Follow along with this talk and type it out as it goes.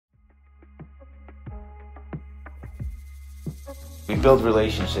We build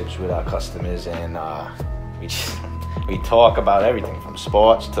relationships with our customers, and we talk about everything from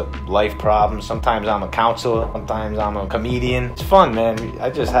sports to life problems. Sometimes I'm a counselor, sometimes I'm a comedian. It's fun, man. I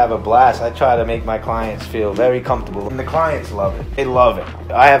just have a blast. I try to make my clients feel very comfortable, and the clients love it. They love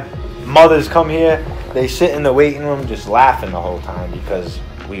it. I have mothers come here, they sit in the waiting room just laughing the whole time because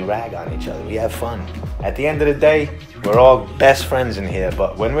we rag on each other. We have fun. At the end of the day, we're all best friends in here,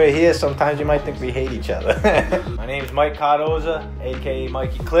 but when we're here, sometimes you might think we hate each other. My name's Mike Cardoza, aka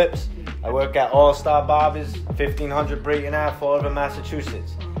Mikey Clips. I work at All Star Barbers, 1500 Brayton Ave, Fall River,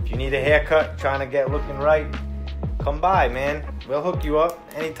 Massachusetts. If you need a haircut, trying to get looking right, come by, man. We'll hook you up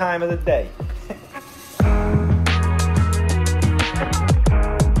any time of the day.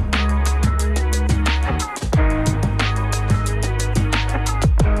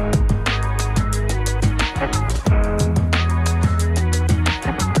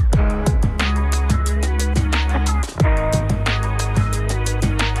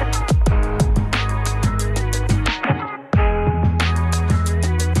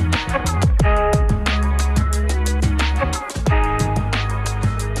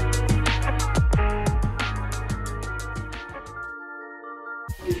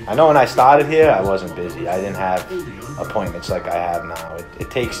 I know when I started here, I wasn't busy. I didn't have appointments like I have now. It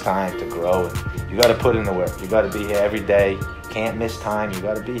takes time to grow. You got to put in the work. You got to be here every day. You can't miss time. You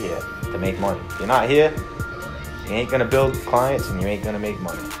got to be here to make money. If you're not here, you ain't gonna build clients and you ain't gonna make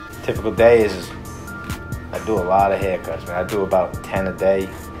money. Typical day is I do a lot of haircuts, man. I do about 10 a day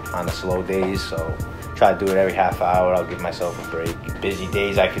on the slow days, so try to do it every half hour. I'll give myself a break. Busy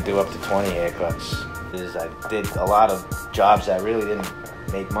days, I could do up to 20 haircuts. I did a lot of jobs that really didn't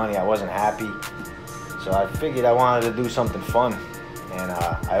make money. I wasn't happy, so I figured I wanted to do something fun, and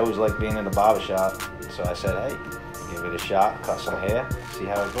I always liked being in the barbershop, so I said, hey, give it a shot, cut some hair, see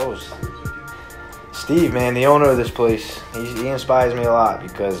how it goes. Steve, man, the owner of this place, he inspires me a lot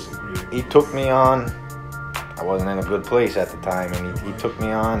because he took me on. I wasn't in a good place at the time, and he took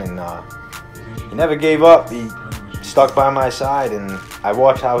me on, and he never gave up. He stuck by my side, and I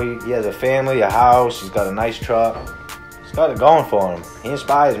watched how he has a family, a house, he's got a nice truck. He's got it going for him. He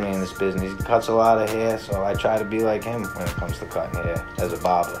inspires me in this business. He cuts a lot of hair, so I try to be like him when it comes to cutting hair as a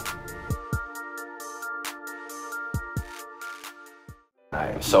barber.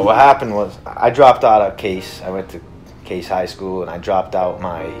 Alright, so what happened was I dropped out of Case. I went to Case High School, and I dropped out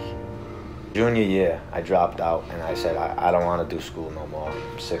my junior year. I dropped out, and I said, I don't want to do school no more.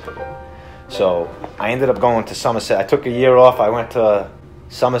 I'm sick of it. So I ended up going to Somerset. I took a year off. I went to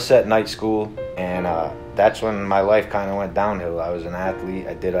Somerset night school, and that's when my life kind of went downhill. I was an athlete.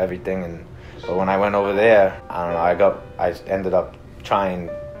 I did everything, but when I went over there, I don't know. I ended up trying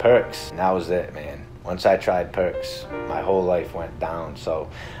Perks, and that was it, man. Once I tried Perks, my whole life went down. So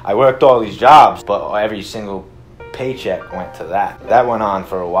I worked all these jobs, but every single paycheck went to that. That went on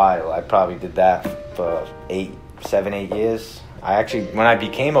for a while. I probably did that for 7, 8 years. When I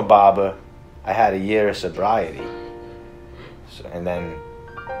became a barber, I had a year of sobriety, and then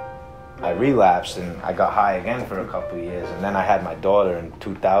I relapsed and I got high again for a couple of years, and then I had my daughter in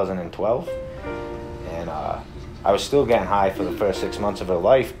 2012, and I was still getting high for the first 6 months of her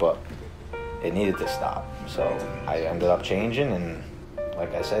life, but it needed to stop. So I ended up changing, and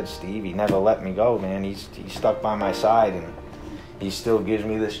like I said, Steve, he never let me go, man. He stuck by my side, and he still gives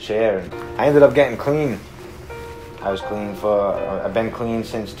me this chair. And I ended up getting clean. I've been clean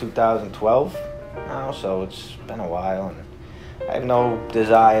since 2012 now, so it's been a while, and I have no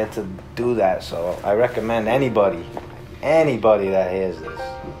desire to do that, so I recommend anybody that hears this,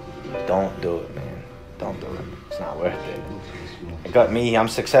 don't do it, man. Don't do it. It's not worth it. It got me. I'm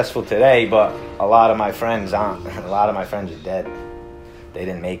successful today, but a lot of my friends aren't. A lot of my friends are dead. They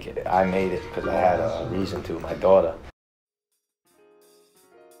didn't make it. I made it because I had a reason to, my daughter.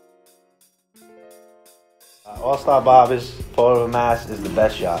 All Star Barbers, Fall River, Mass is the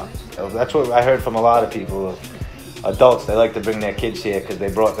best shop. That's what I heard from a lot of people. Adults, they like to bring their kids here because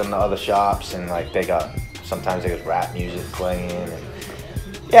they brought them to other shops, and like sometimes they got rap music playing, and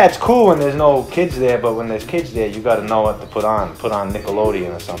yeah, it's cool when there's no kids there, but when there's kids there, you got to know what to put on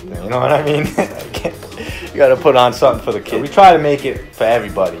Nickelodeon or something, you know what I mean? You got to put on something for the kids. We try to make it for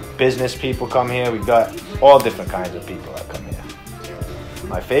everybody. Business people come here. We've got all different kinds of people that come here.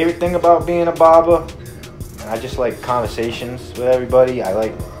 My favorite thing about being a barber, I just like conversations with everybody. I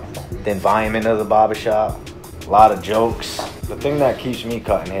like the environment of the barbershop. A lot of jokes. The thing that keeps me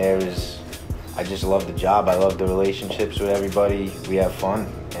cutting hair is I just love the job. I love the relationships with everybody. We have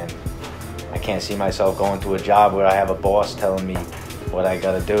fun, and I can't see myself going to a job where I have a boss telling me what I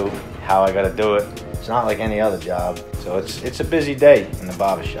gotta do, how I gotta do it. It's not like any other job. So it's a busy day in the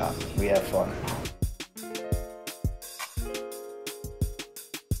barbershop. We have fun.